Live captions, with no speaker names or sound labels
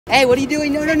Hey, what are you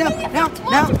doing? No, no, no, no, no.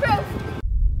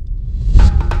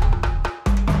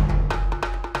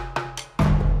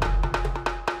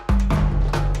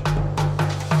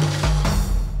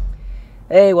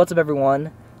 Hey, what's up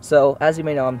everyone? So, as you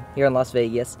may know, I'm here in Las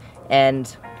Vegas,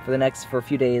 and for a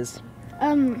few days,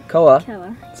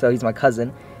 Koa, so he's my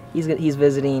cousin, he's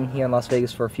visiting here in Las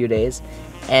Vegas for a few days,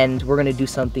 and we're gonna do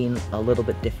something a little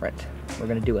bit different. We're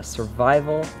gonna do a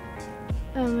survival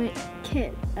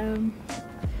kit.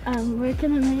 We're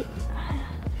gonna make.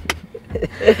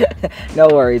 No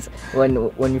worries.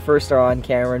 When you first are on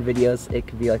camera and videos, it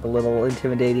could be like a little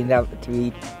intimidating to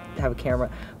have a camera,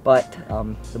 but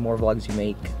the more vlogs you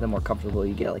make, the more comfortable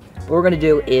you get. Like, what we're gonna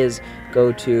do is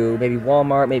go to maybe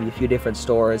Walmart, maybe a few different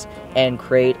stores, and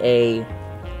create a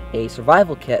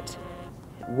survival kit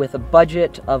with a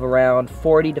budget of around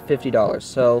 $40 to $50.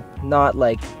 So not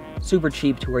like super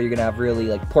cheap to where you're gonna have really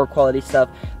like poor quality stuff,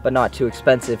 but not too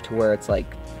expensive to where it's like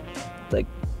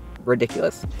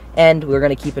ridiculous. And we're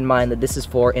gonna keep in mind that this is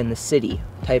for in the city,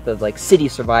 type of like city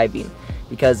surviving,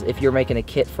 because if you're making a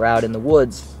kit for out in the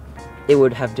woods, it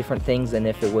would have different things than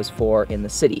if it was for in the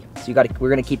city. So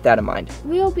we're gonna keep that in mind.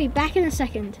 We'll be back in a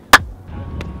second.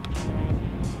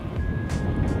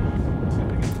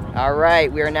 All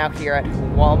right, we are now here at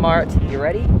Walmart. You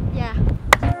ready? Yeah.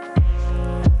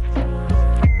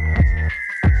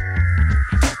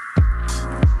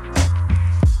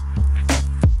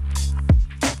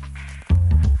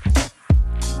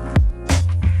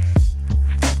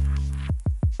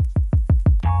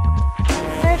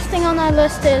 On our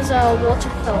list is a water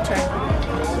filter.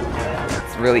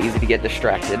 It's really easy to get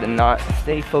distracted and not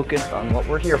stay focused on what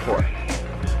we're here for.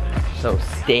 So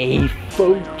stay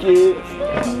focused. We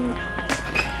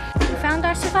found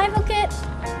our survival kit.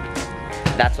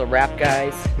 That's a wrap,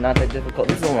 guys. Not that difficult.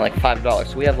 This is only like $5,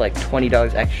 so we have like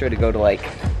 $20 extra to go to like,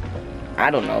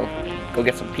 I don't know, go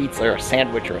get some pizza or a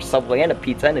sandwich or a Subway and a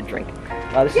pizza and a drink.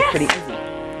 This is pretty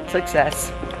easy.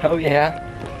 Success. Oh yeah.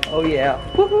 Oh yeah.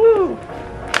 Woohoo!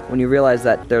 When you realize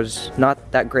that there's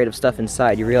not that great of stuff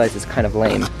inside, you realize it's kind of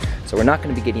lame. So we're not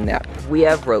going to be getting that. We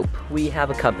have rope, we have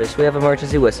a compass, we have an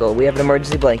emergency whistle, we have an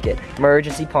emergency blanket,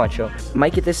 emergency poncho.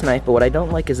 Might get this knife, but what I don't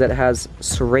like is that it has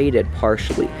serrated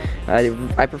partially.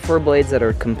 I prefer blades that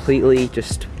are completely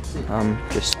just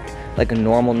like a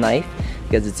normal knife,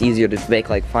 because it's easier to make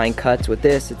like fine cuts. With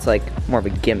this, it's like more of a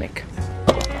gimmick.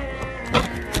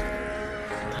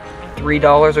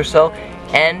 $3 or so.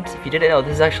 And if you didn't know,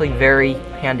 this is actually very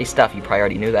handy stuff. You probably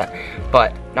already knew that.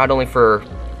 But not only for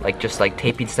just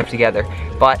taping stuff together,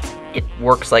 but it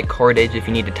works like cordage. If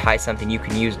you need to tie something, you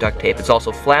can use duct tape. It's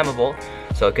also flammable,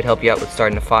 so it could help you out with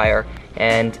starting a fire.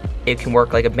 And it can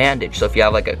work like a bandage. So if you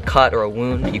have like a cut or a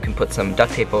wound, you can put some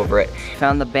duct tape over it.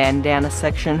 Found the bandana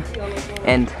section.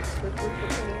 And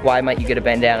why might you get a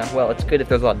bandana? Well, it's good if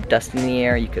there's a lot of dust in the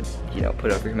air. You could,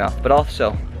 put it over your mouth. But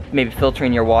also, maybe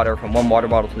filtering your water from one water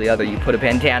bottle to the other, you put a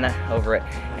bandana over it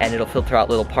and it'll filter out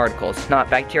little particles. Not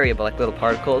bacteria, but like little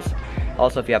particles.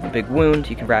 Also, if you have a big wound,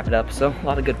 you can wrap it up. So a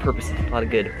lot of good purposes, a lot of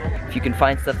good. If you can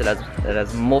find stuff that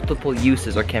has multiple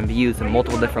uses or can be used in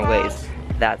multiple different ways,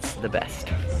 that's the best.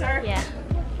 Sir? Yeah.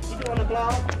 You doing a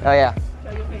vlog? Oh yeah.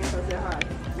 Show your hands and say hi.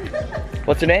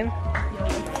 What's your name?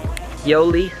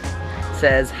 Yoli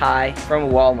says hi from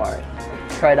Walmart.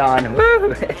 Right on.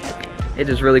 Woo! It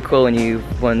is really cool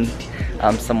when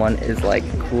someone is like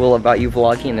cool about you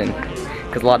vlogging, and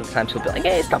because a lot of the times he'll be like,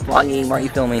 hey, stop vlogging, why are you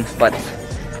filming? But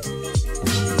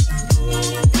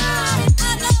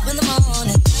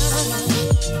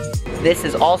this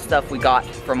is all stuff we got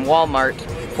from Walmart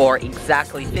for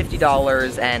exactly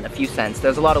 $50 and a few cents.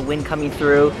 There's a lot of wind coming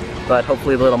through, but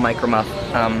hopefully the little micro muff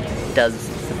does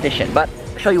sufficient. But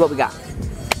I'll show you what we got.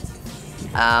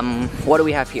 What do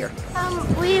we have here?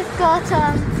 We've got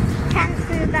canned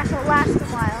food that will last a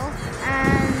while,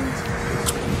 and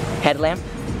Headlamp,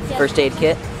 yep. First aid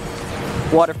kit,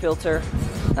 water filter,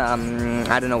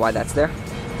 I don't know why that's there.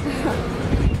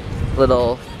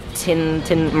 Little tin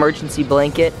emergency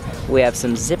blanket. We have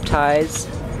some zip ties,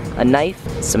 a knife,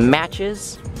 some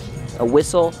matches, a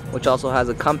whistle, which also has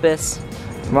a compass,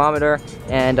 thermometer,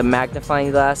 and a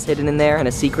magnifying glass hidden in there, and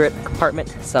a secret compartment,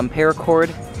 some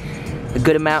paracord, a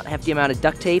good amount, hefty amount of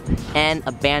duct tape, and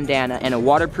a bandana, and a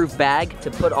waterproof bag to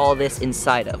put all this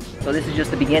inside of. So this is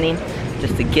just the beginning,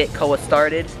 just to get Koa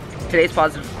started. Today's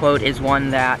positive quote is one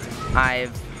that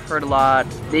I've heard a lot.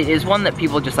 It is one that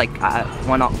people just like,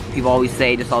 people always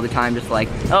say just all the time, just like,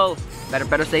 oh,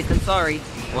 better safe than sorry.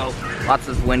 Well, lots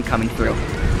of wind coming through.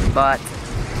 But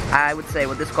I would say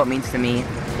what this quote means to me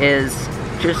is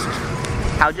just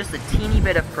how just a teeny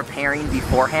bit of preparing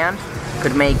beforehand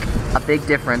could make a big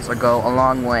difference or go a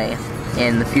long way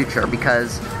in the future,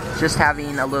 because It's just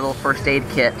having a little first aid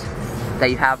kit that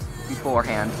you have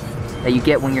beforehand, that you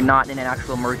get when you're not in an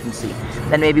actual emergency.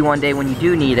 Then maybe one day when you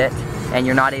do need it, and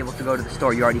you're not able to go to the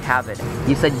store, you already have it.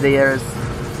 You said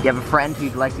you have a friend who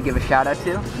you'd like to give a shout out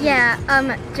to? Yeah,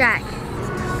 Jack.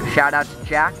 Shout out to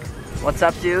Jack. What's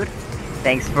up, dude?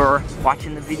 Thanks for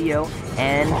watching the video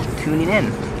and tuning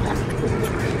in.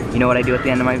 You know what I do at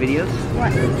the end of my videos?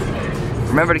 What?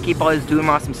 Remember to keep always doing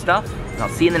awesome stuff, and I'll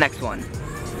see you in the next one.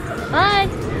 Bye.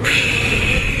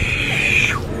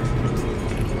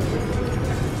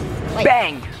 Wait.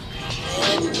 Bang!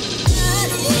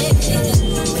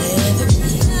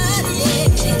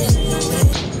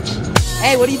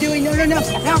 Hey, what are you doing? No, no, no, no,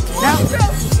 no!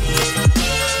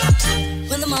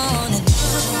 In the morning.